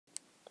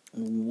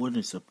What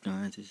is up,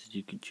 guys? This is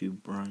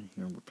YouTube Brian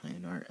here. We're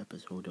playing our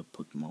episode of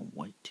Pokemon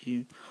White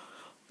 2.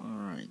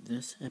 Alright,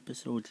 this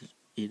episode,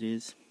 it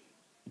is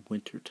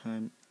winter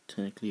time.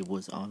 Technically it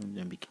was autumn,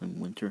 then became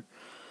winter.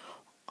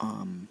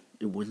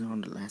 It wasn't on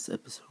the last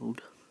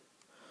episode.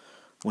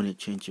 When it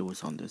changed, it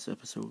was on this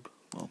episode.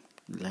 Well,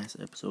 the last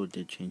episode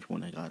did change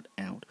when I got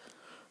out.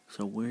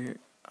 So we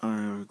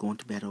are going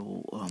to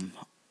battle,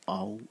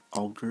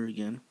 Alder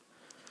again.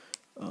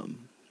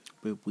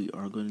 But we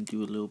are going to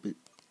do a little bit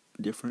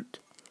different.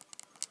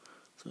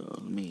 So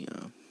let me,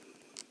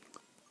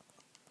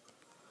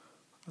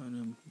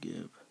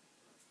 give.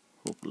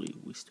 Hopefully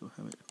we still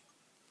have it.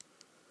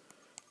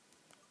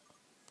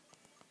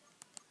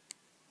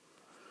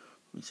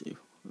 Let me see.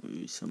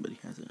 Maybe somebody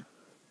has it.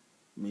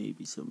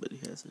 Maybe somebody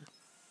has it.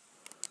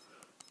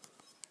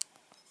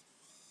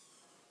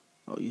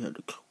 Oh, you had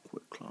the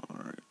quick claw.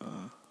 Alright.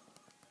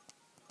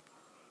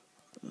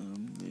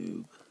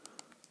 Move.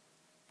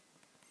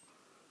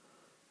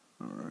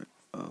 Alright.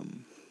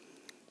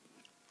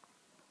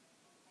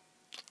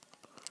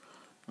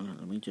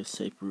 Let me just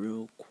save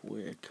real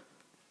quick.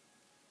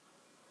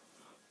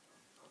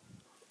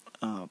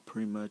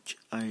 Pretty much,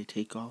 I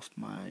take off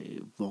my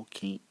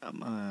volcano,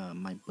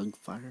 my bug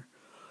fire,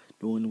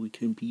 the one we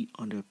couldn't beat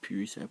on the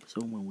previous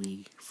episode when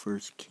we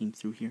first came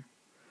through here.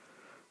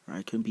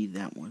 I couldn't beat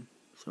that one,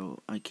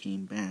 so I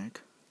came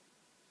back.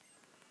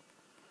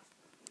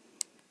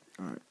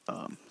 Alright,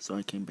 so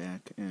I came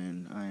back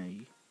and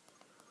I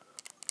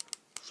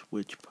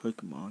switched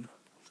Pokemon.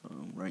 So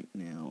right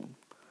now,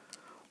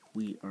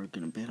 we are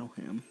gonna battle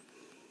him.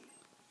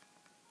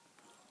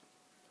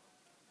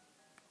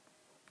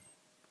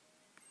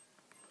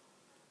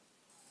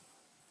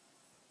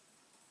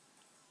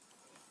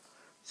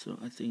 So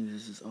I think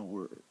this is all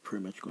we're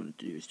pretty much going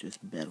to do, is just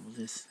battle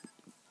this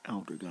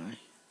Alder guy.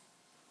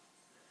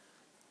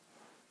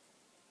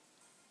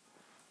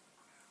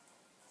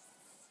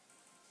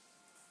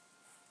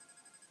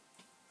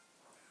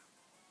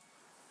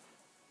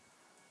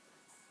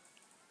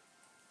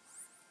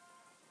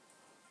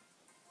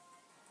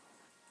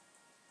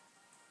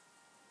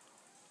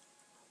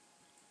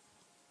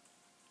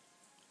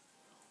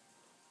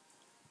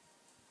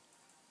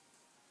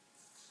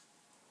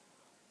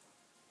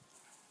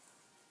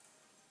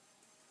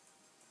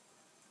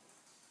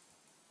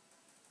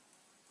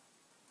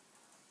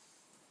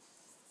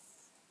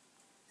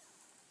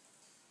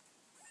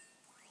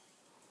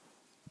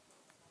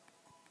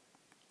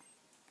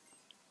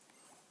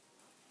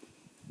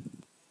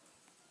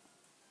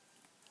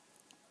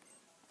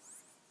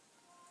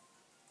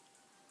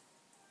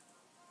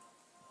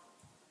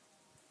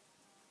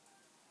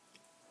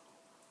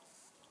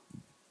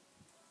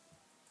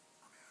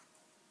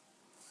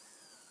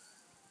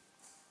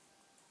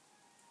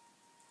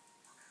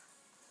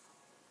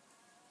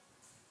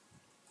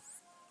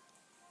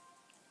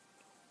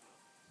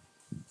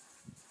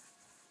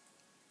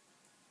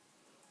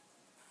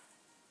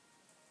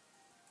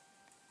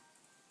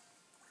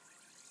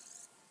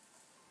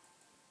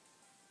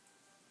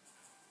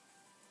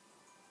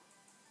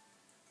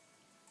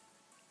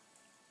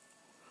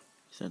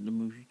 Is that the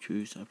move you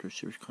choose after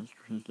serious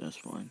consequences? That's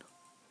fine.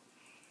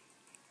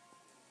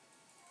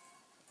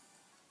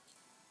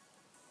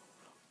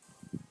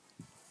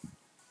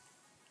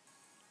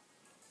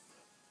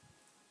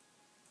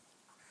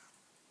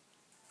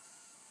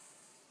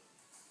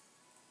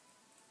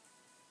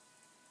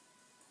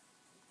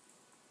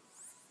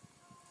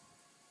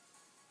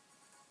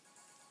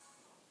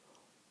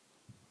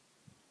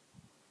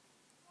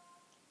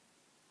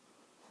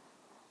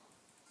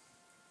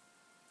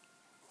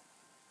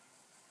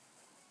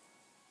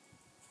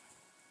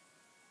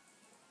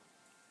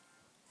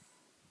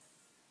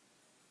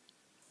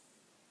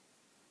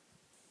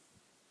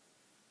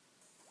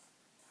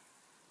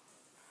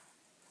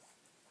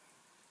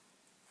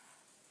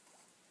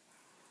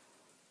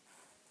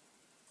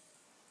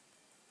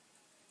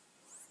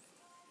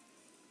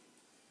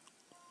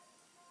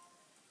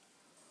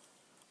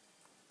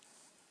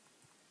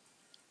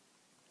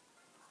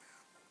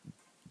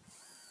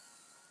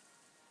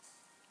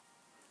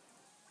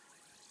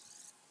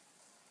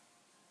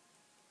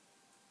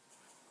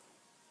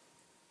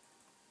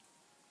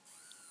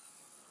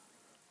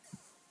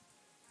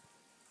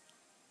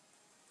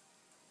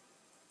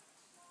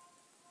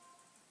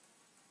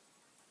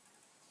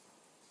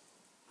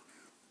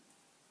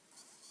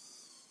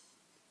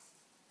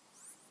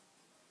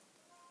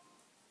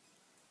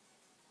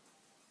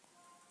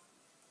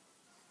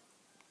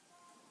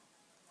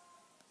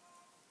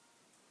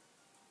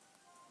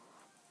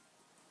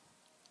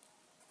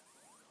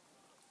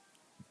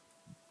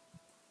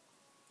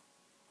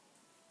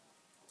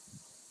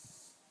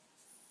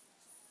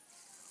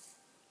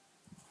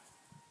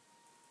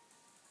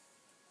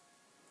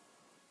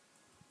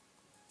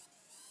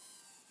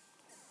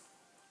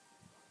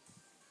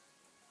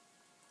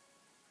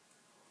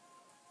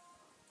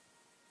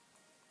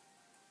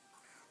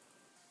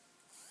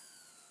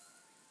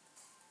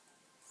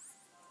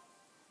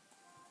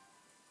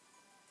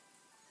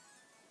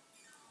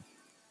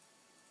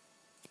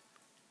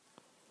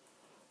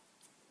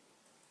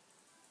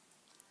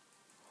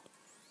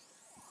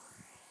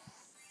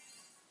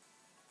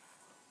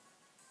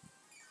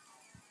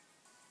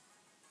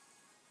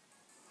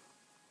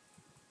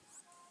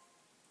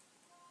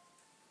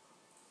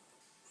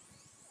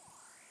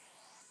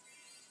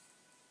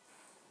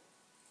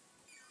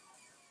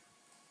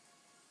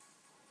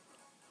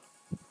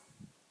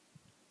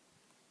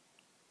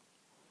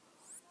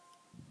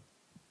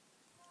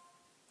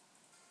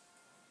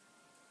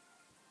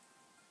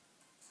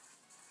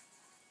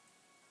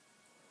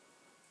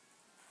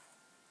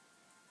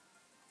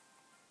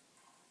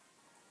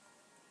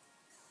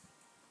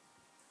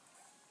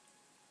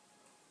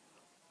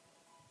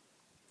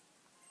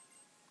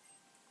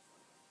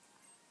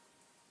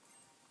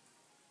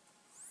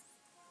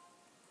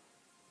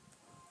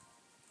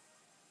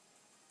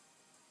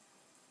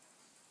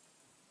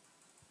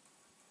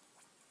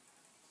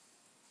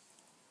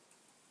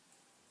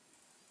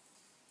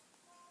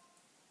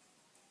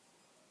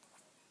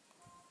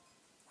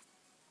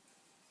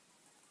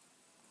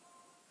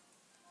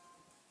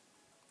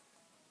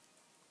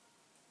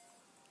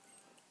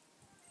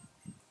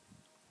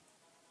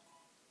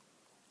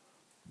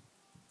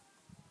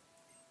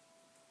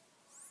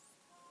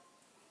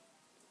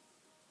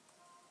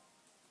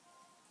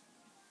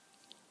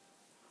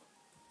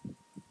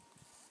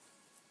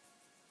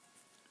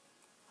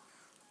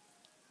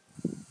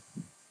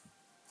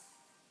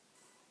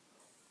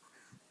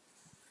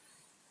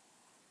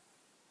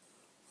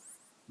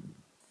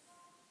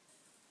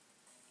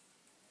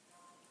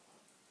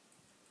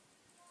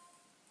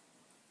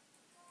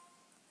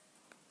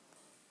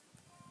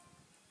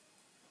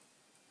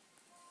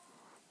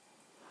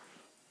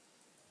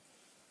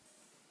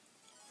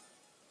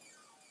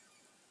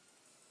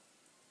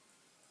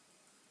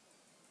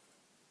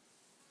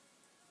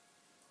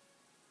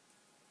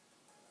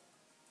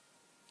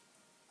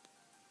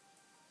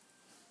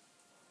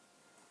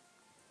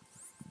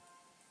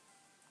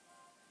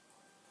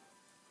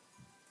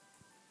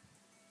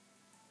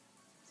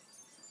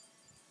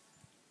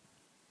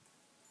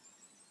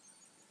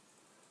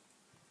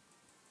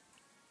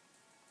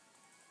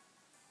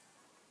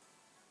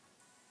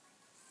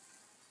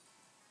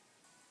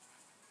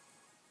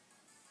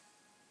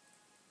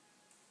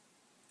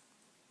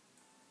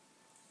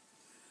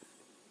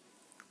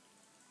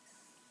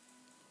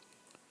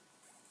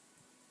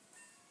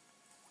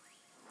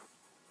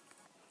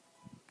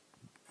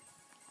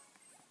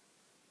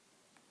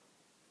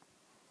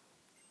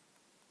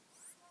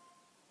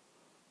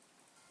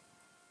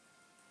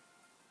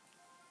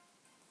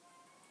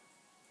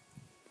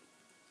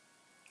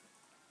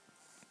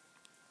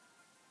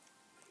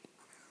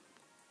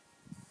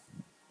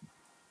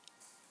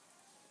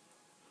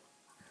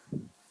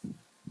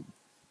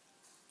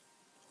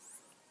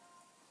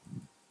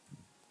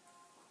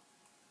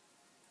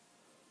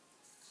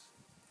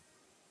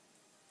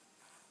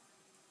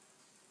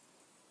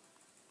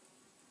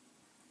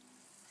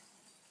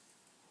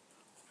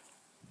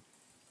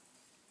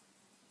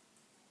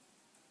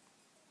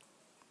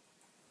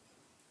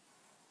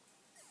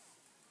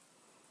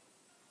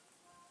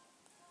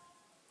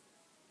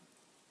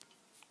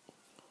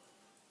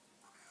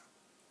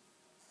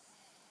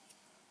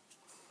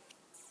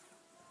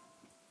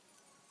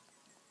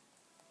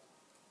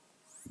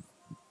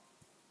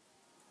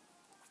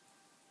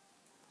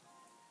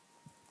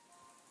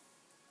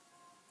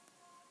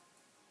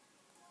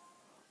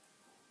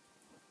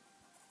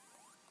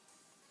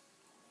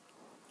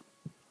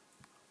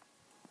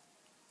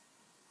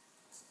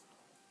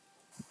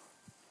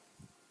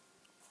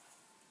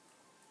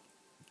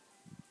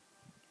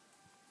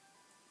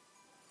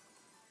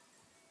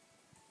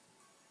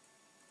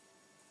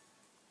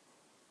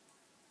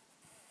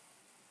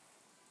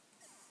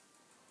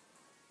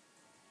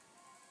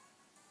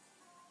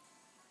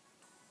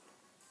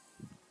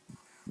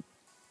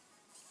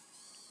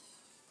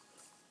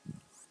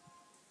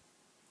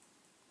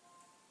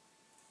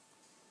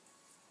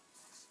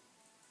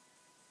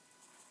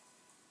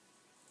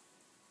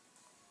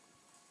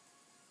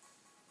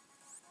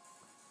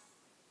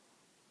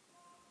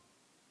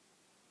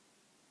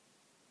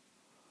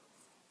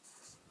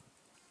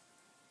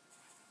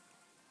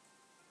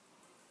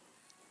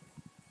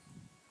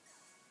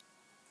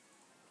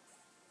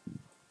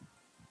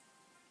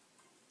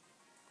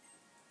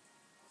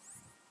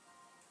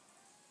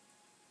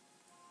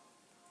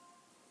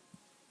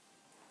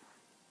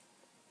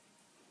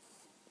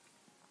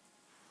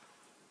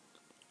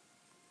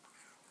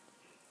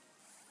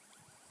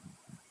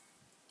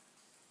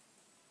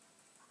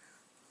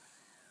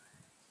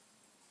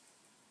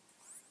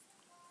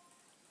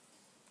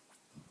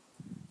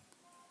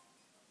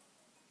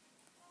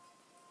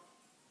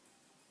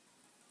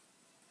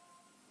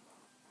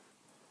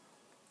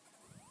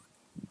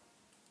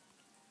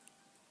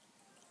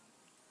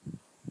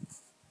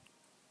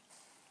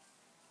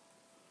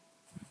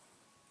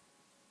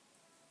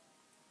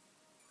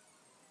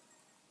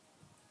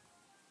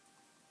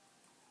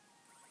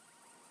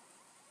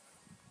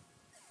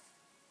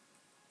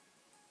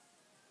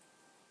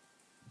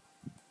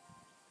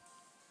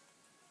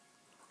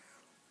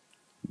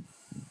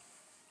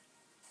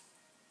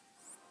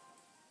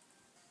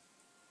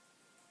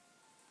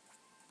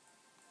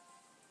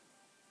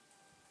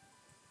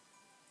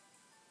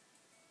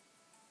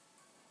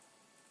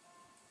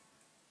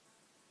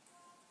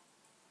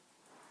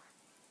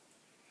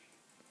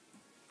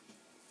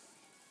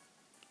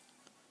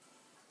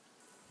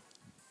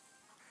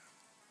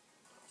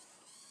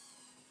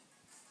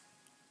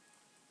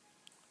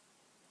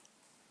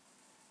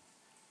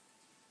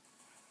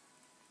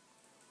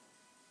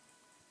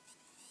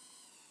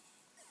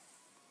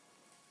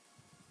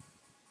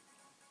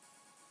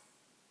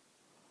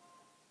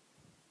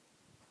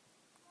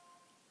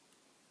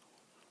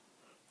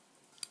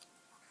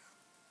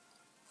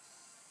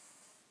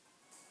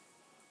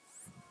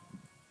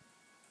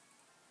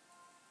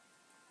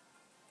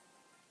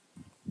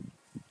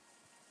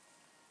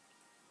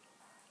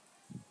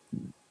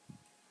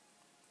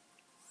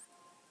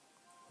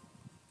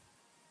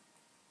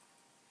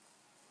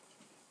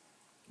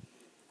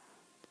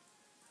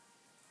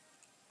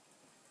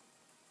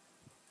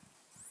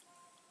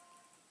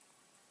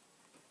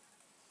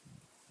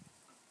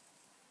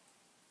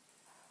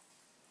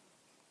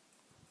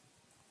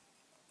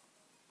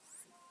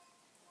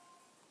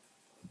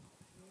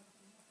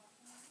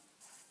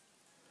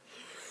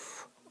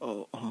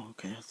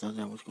 Okay, I thought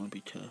that was going to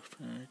be tough.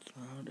 I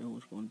thought it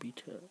was going to be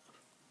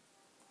tough.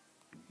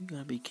 You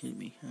gotta be kidding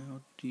me.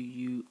 How do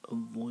you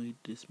avoid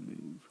this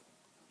move?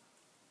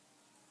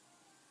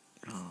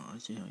 Oh, I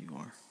see how you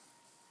are.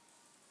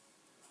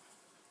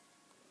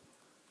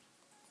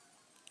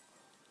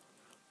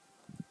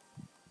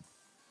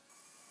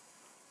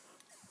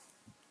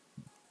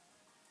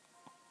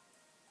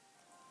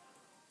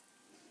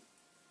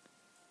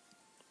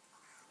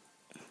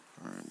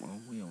 Alright, well,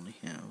 we only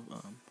have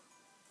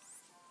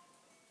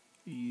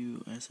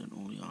you as an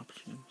only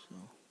option, so.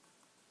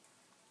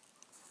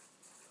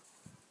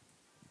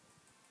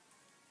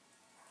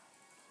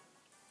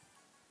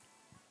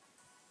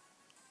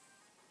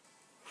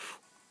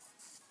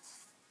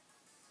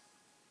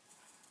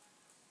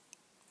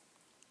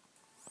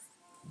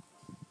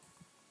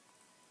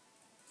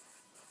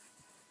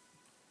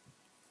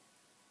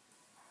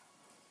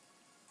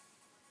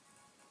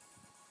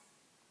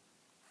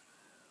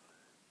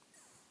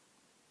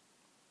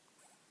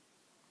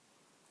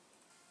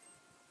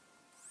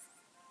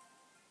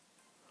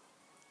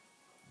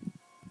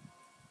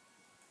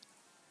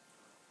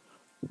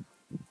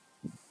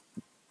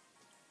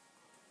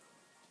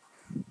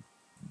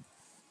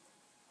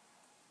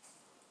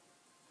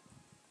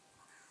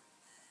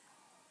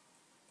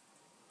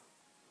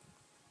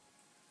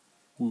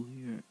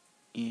 We're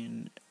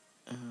in,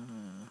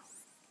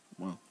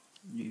 well,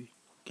 you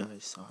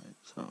guys saw it,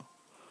 so.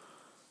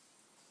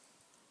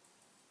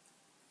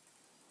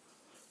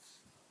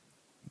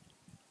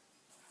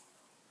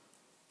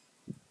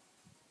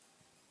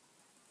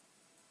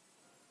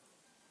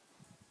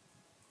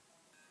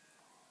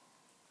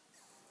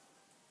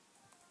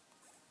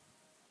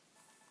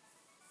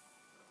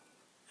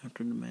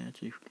 After the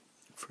match, a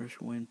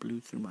fresh wind blew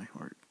through my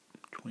heart.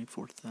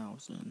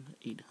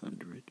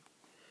 24,800.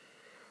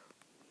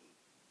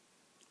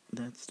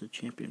 That's the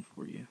champion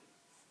for you.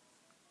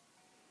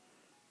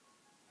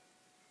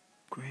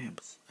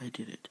 Gramps, I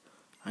did it.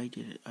 I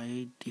did it.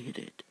 I did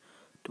it.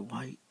 The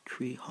white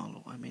tree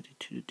hollow. I made it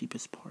to the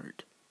deepest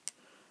part.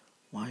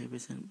 Why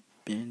isn't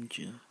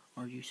Benja?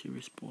 Are you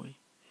serious, boy?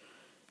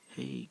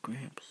 Hey,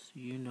 Gramps,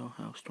 you know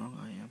how strong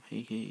I am.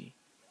 Hey, hey.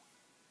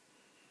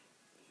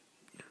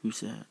 Who's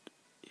that?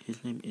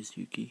 His name is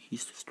Yuki.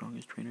 He's the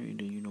strongest trainer in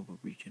the Unova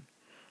region.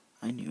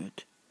 I knew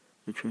it.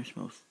 The trainer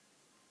smells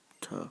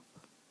tough.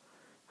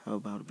 How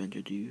about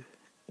Benja? Do you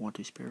want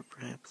to spare it,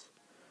 perhaps?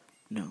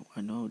 No,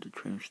 I know the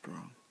trainer's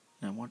strong,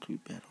 and I want to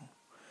battle.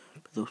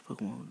 But those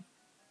Pokemon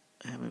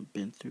haven't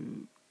been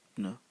through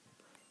enough.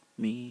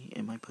 Me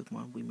and my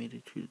Pokemon, we made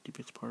it to the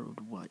deepest part of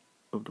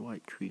the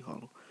white tree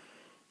hollow.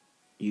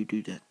 You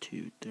do that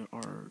too. There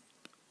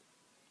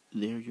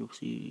you'll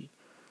see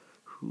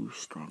who's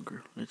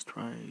stronger. Let's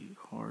try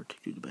hard to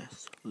do the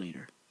best.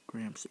 Later,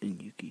 Gramps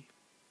and Yuki.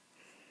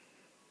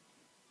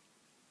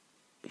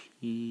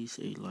 He's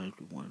a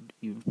lively one,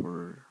 even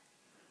for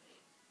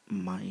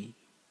my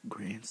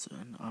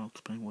grandson. I'll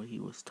explain what he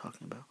was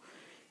talking about.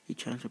 He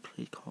challenged a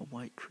place called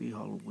White Tree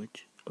Hollow,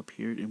 which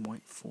appeared in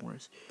White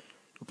Forest.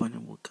 You'll find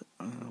out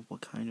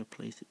what kind of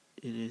place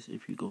it is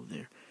if you go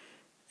there.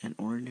 An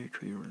ordinary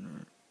tree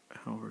runner,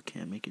 however,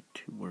 can't make it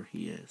to where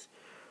he is.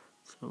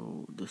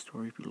 So, the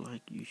story, if you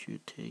like, you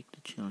should take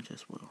the challenge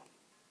as well.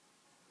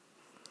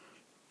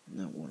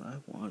 Now, what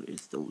I want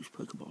is those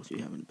Pokeballs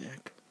you have in the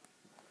back.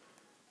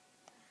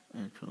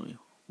 Actually,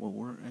 what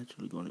we're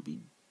actually going to be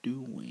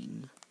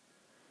doing,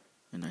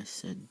 and I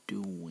said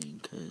doing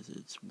because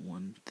it's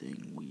one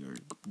thing we are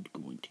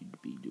going to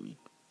be doing.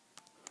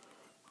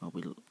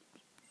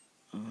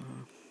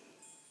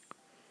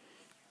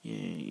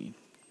 Yay.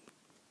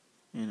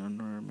 And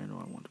another medal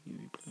I want to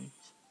give you,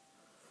 please.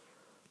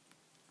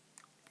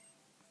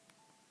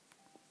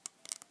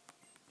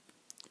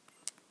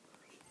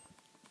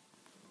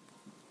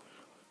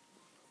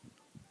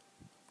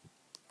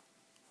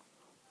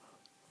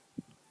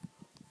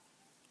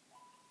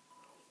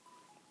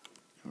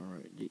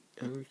 Alright, the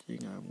other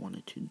thing I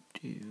wanted to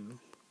do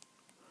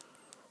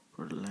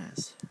for the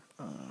last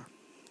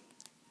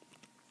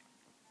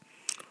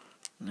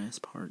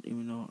part,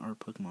 even though our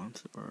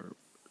Pokemons are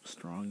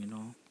strong and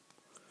all,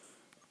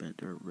 but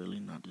they're really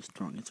not the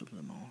strongest of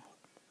them all.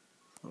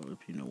 So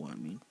if you know what I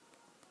mean.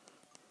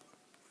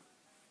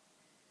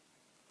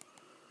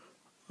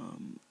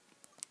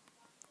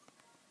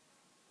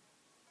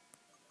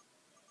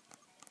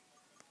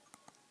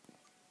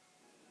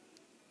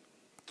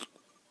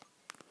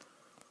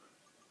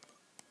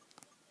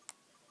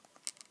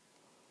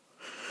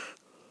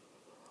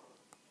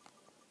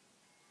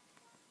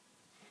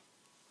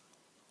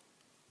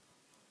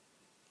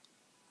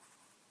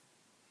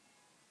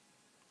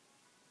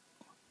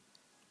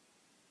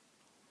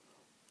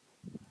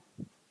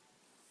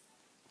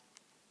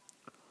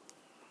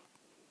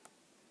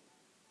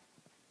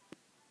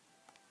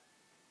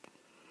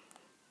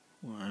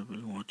 What I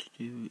really want to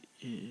do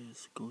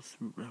is go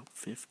through Route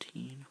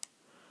 15,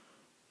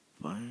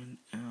 find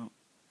out,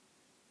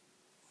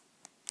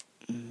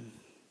 and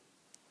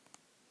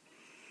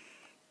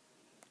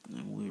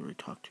we already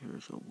talked to her,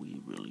 so we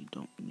really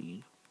don't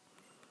need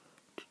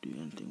to do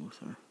anything with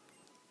her.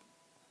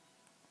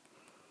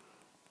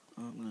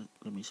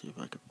 Let me see if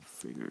I can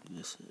figure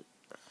this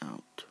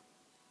out.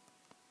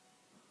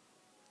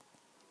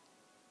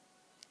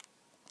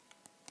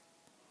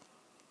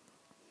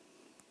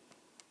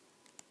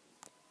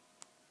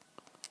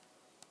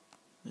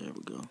 There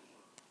we go.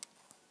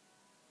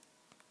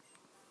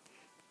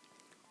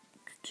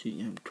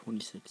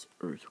 TM26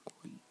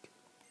 earthquake.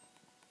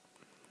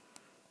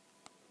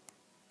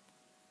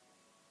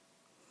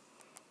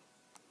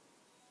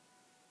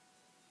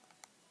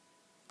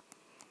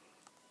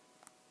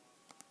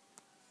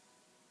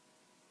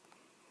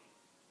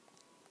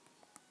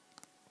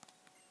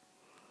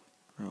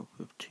 Route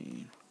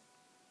 15.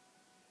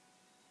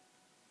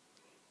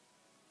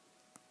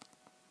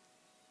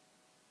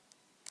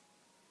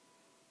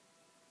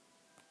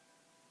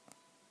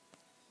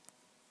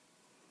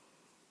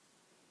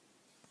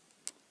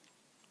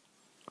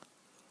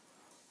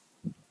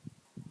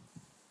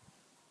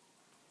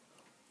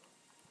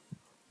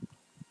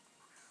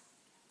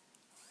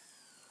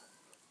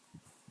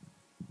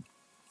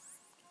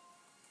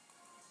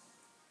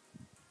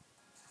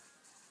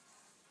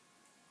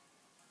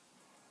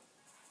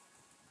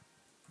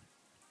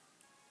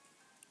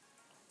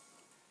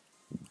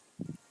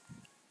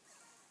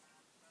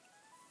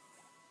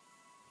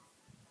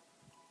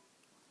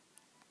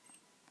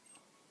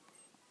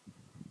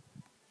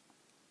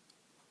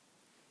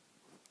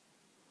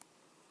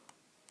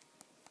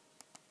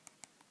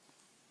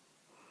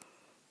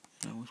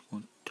 And I was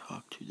going to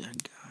talk to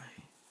that guy.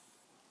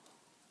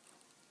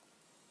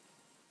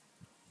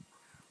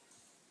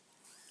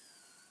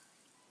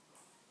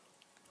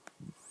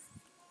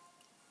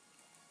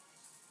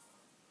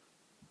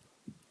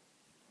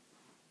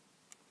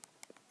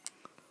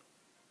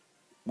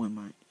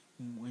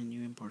 When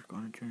you embark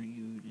on a journey,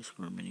 you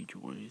discover many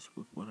joys.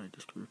 With what I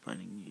discovered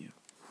finding you.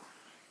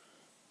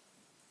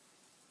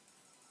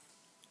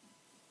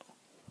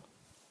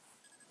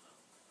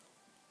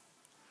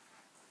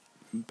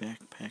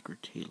 Backpacker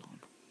Talon.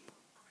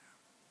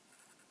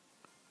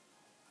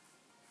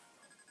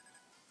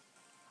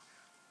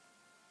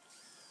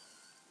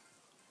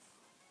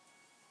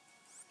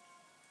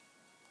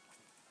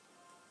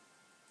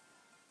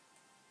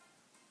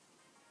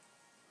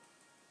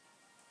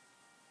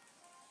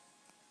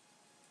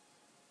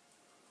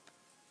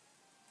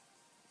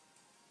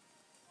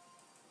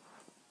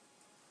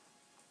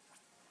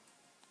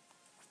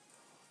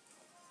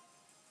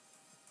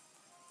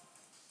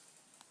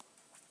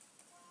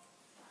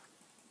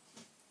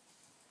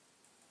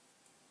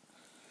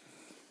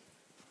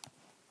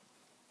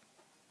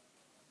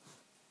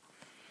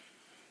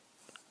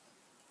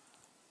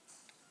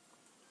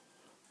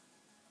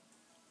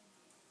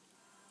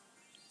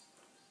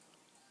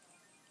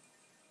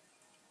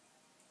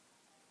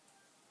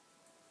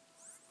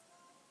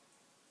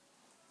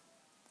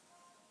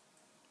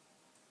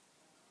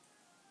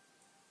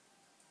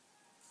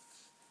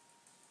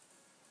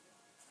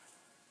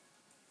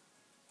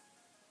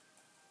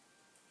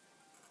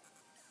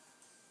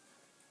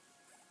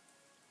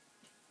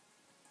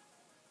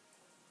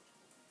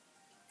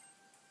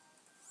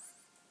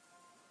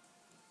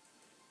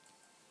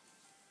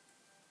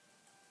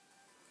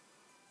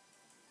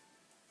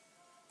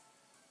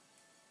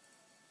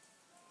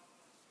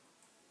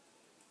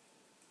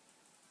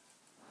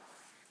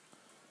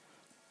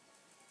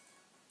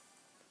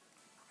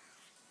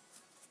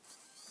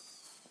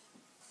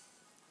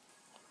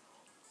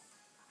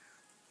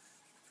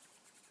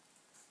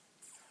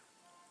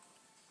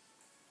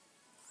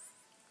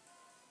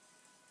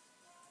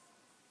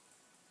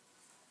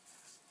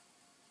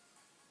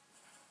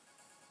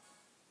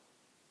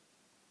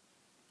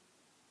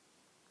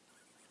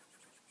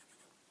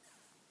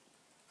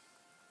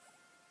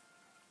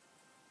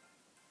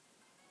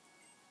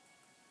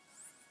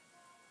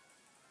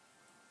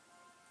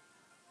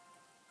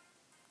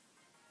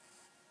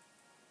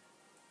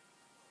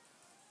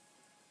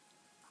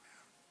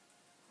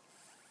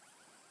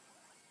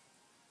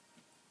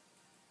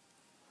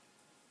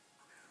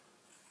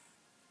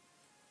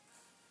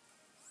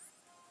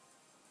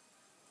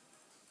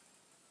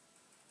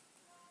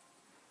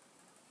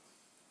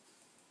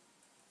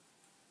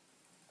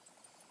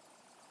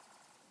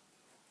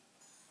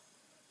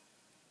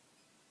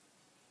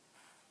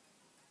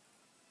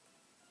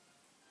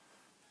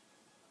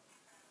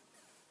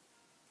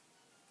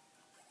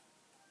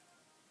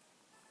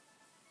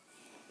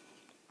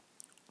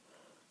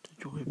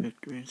 The joy,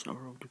 victory, and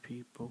sorrow to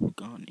be both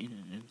gone in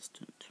an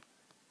instant.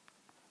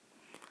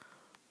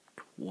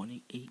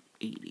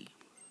 2880.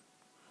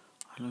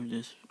 I learned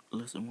this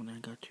lesson when I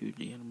got to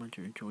the end of my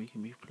journey. Joy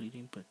can be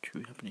fleeting, but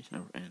true happiness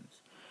never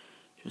ends.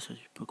 Just as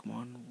your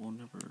Pokemon will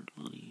never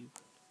leave.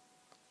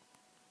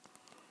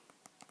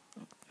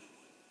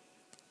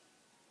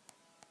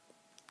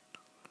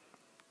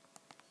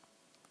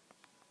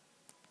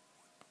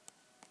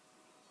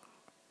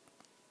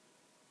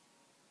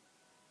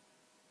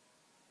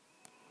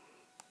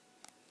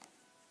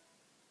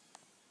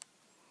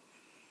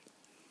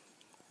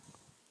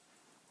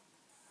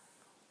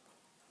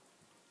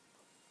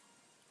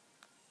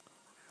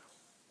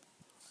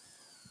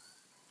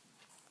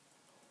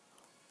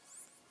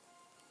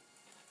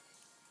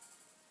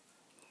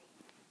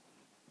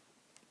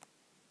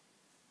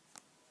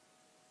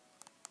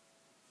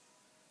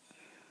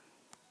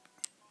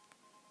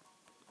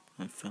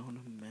 I found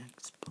a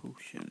max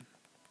potion.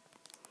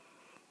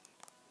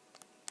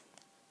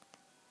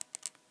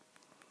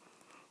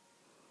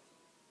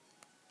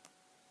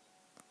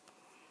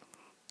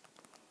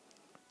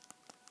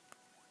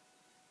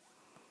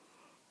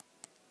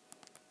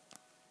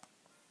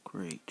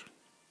 Great.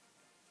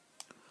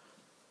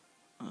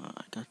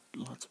 I got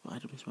lots of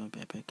items in my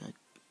backpack.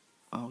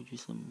 I'll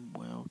use them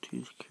well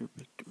to secure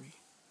victory.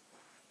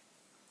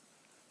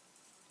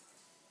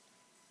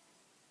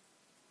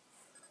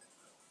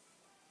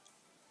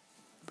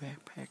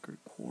 Backpacker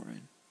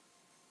Corin.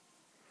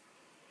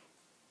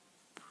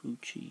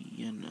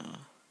 Pucciana.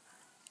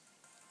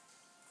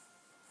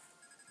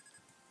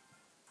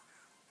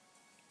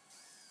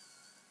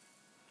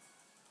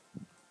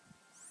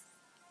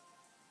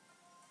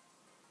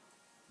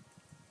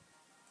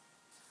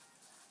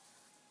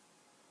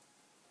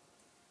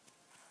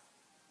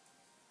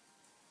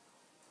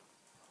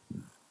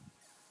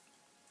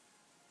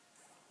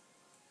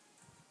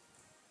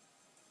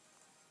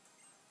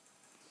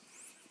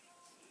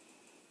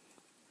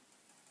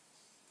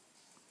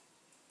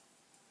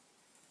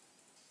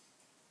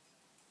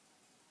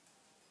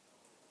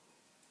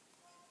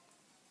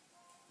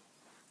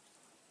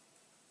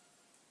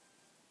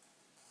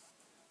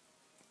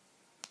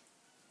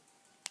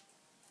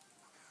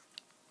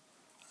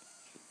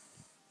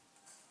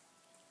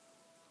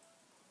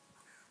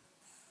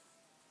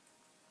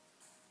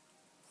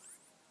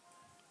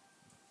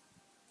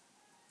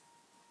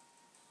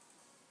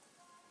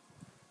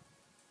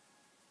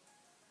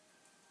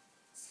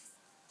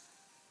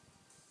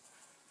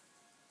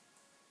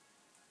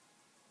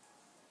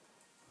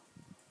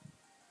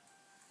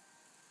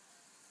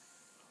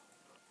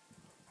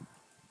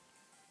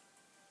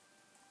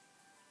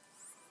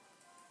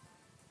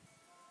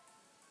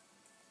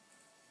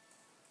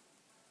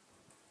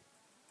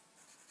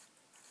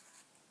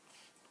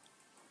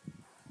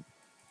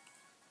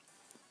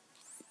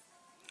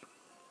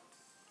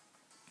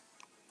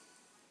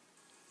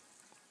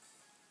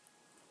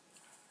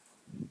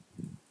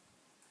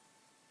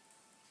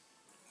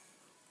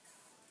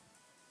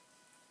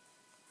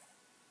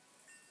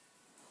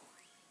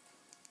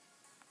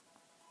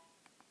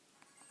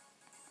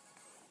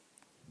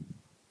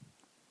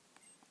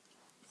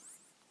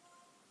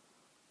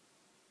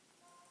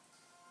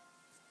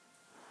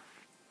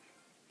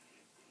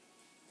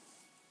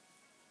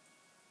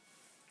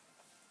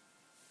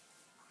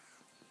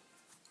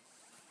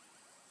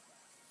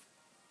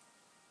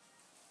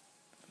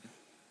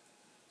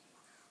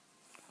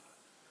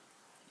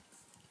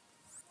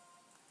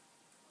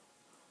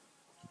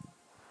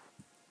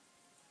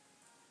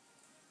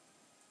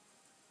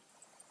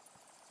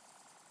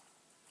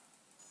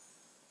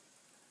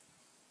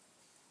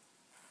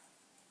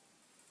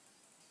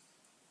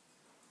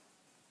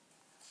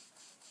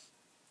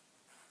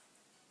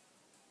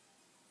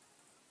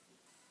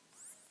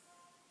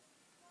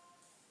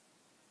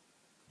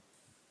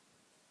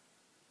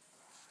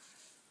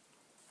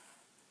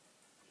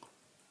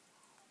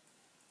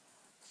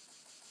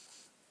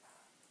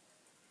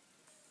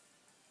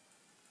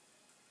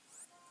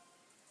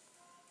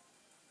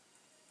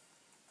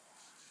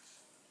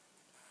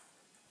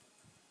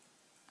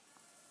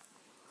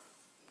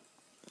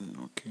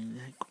 Okay,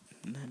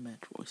 that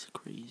match was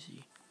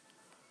crazy.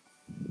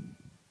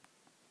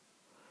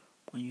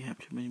 When you have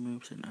too many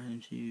moves and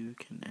items, you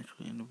can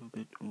actually end up a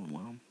bit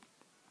overwhelmed.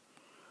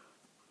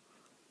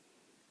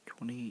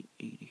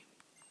 2880.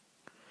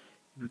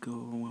 If you go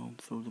overwhelmed,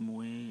 throw them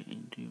away,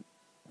 and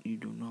you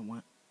do not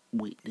want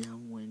weight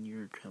down when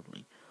you're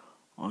traveling.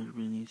 All you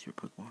really need is your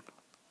Pokemon.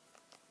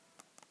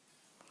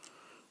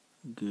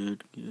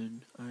 Good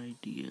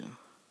idea.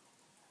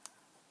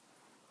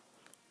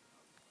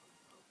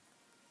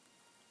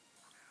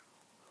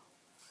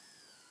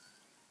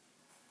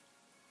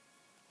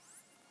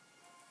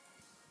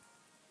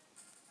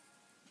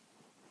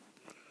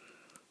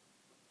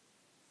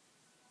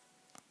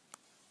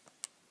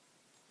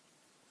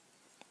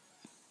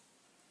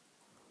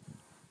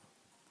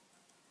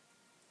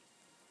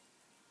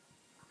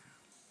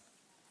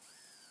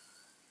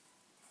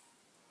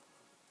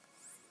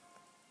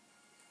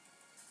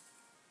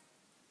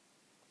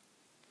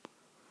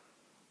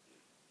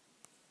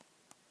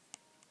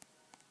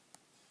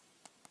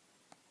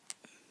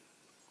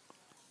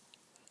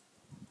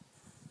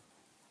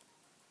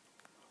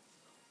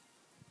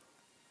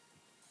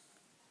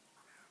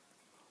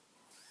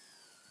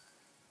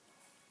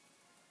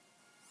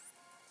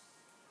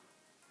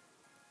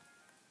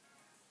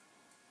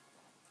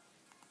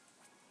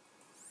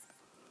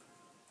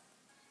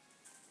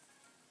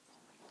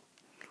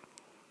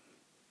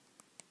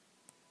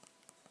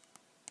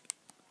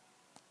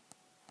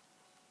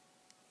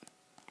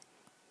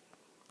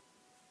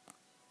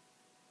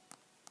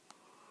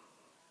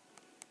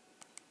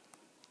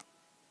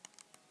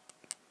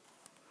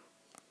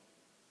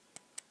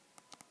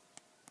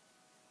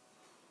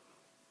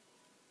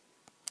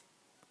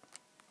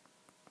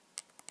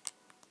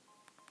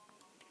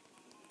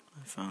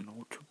 I found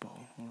Ultra Ball,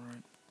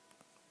 alright.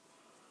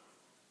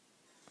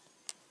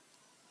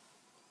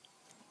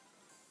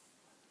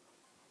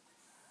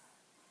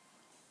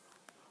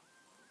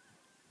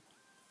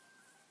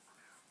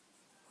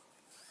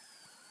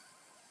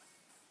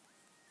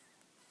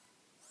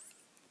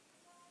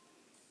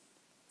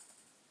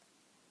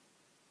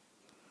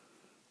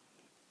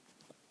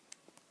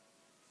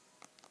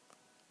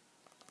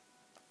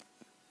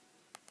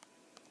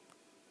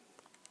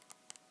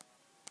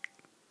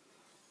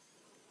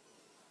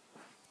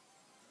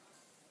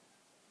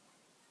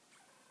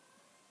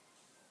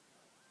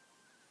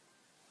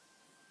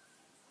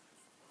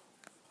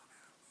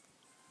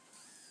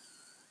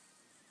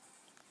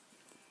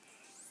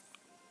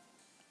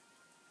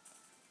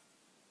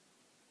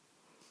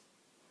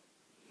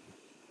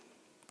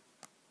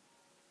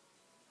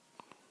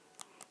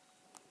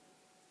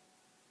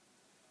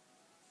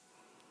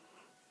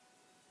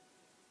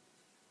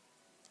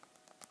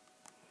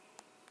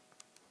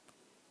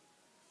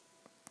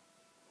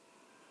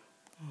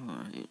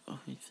 Alright, I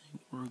think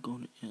we're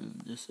going to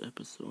end this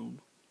episode.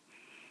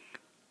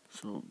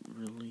 So,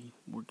 really,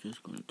 we're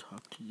just going to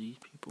talk to these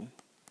people.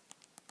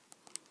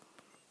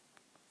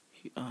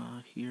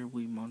 Here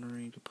we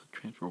monitoring the Pokemon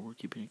transfer. We're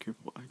keeping a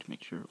careful eye to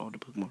make sure all the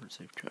Pokemon are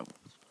safe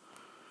travels.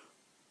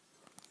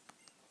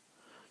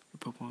 Your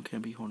Pokemon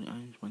can be holding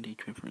items when they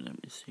transfer them.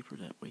 It's safer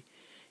that way.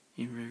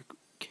 In rare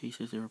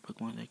cases, there are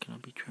Pokemon that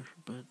cannot be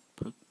transferred, but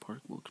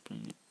Park will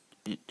explain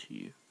it to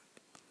you.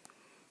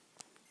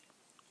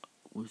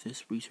 With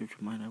this research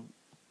in mind,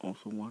 I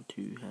also want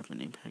to have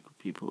an impact with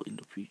people in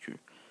the future.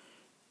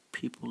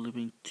 People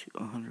living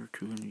 100 or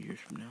 200 years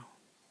from now.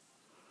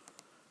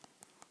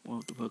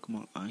 Well, the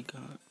Pokemon I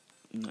got,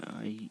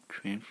 I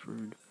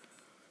transferred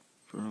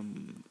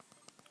from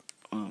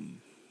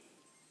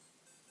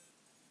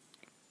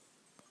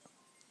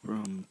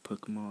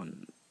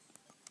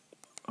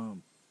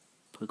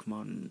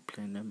Pokemon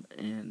Platinum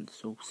and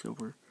Soul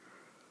Silver,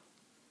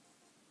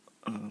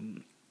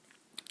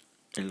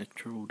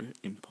 Electrode,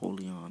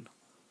 Empoleon,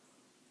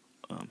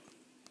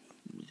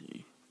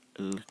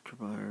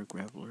 Electivire,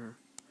 Graveler,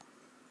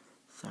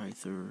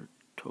 Scyther,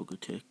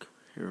 Togetic,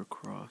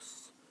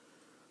 Heracross,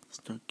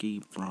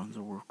 Stucky,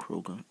 Bronzor,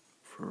 Krogan,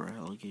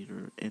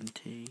 Feraligatr,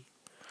 Entei,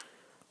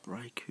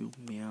 Raikou,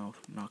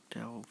 Meowth,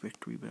 Noctowl,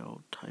 Victory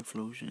Bell,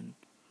 Typhlosion,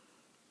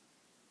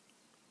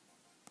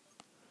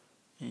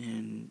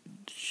 and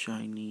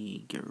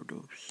Shiny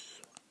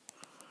Gyarados.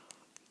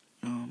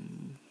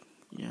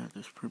 Yeah,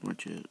 that's pretty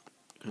much it,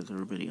 because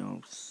everybody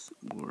else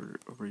were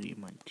already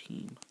in my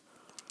team.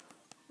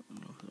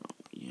 So,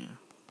 yeah.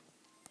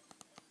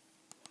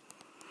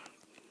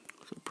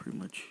 So pretty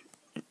much,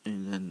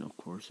 and then of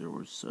course there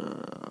was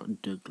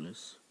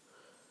Douglas,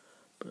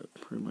 but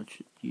pretty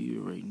much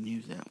you already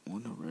knew that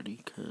one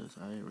already, because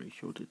I already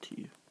showed it to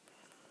you.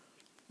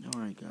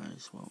 Alright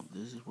guys, well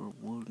this is where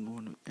we're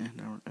going to end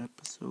our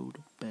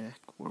episode back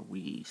where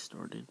we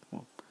started.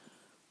 Well,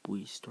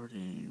 we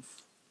started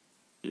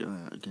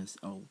against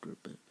Alder,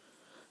 but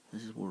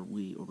this is where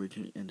we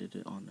originally ended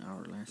it on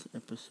our last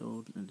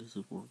episode, and this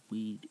is where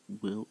we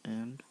will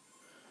end.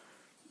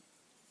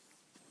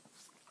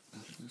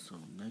 So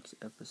next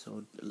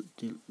episode,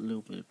 did a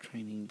little bit of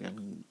training,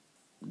 battling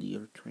the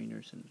other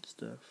trainers and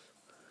stuff.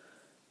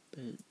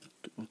 But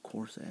of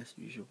course, as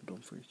usual,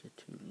 don't forget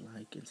to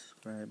like and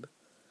subscribe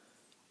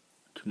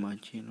to my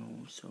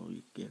channel so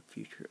you get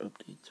future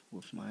updates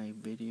with my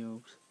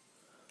videos.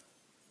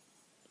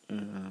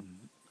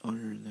 Other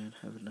than that,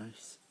 have a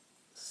nice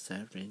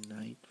Saturday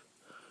night.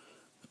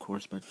 Of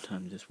course, by the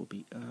time this will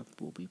be up,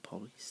 will be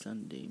probably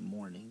Sunday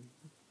morning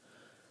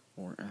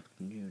or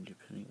afternoon,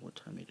 depending what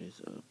time it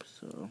is up.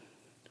 So,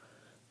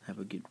 have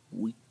a good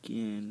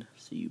weekend.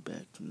 See you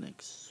back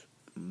next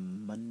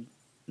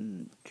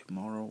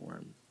tomorrow,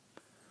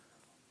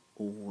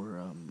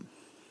 or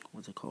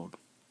what's it called?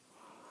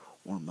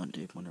 Or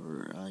Monday,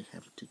 whenever I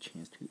have the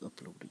chance to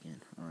upload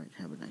again. Alright,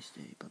 have a nice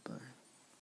day. Bye-bye.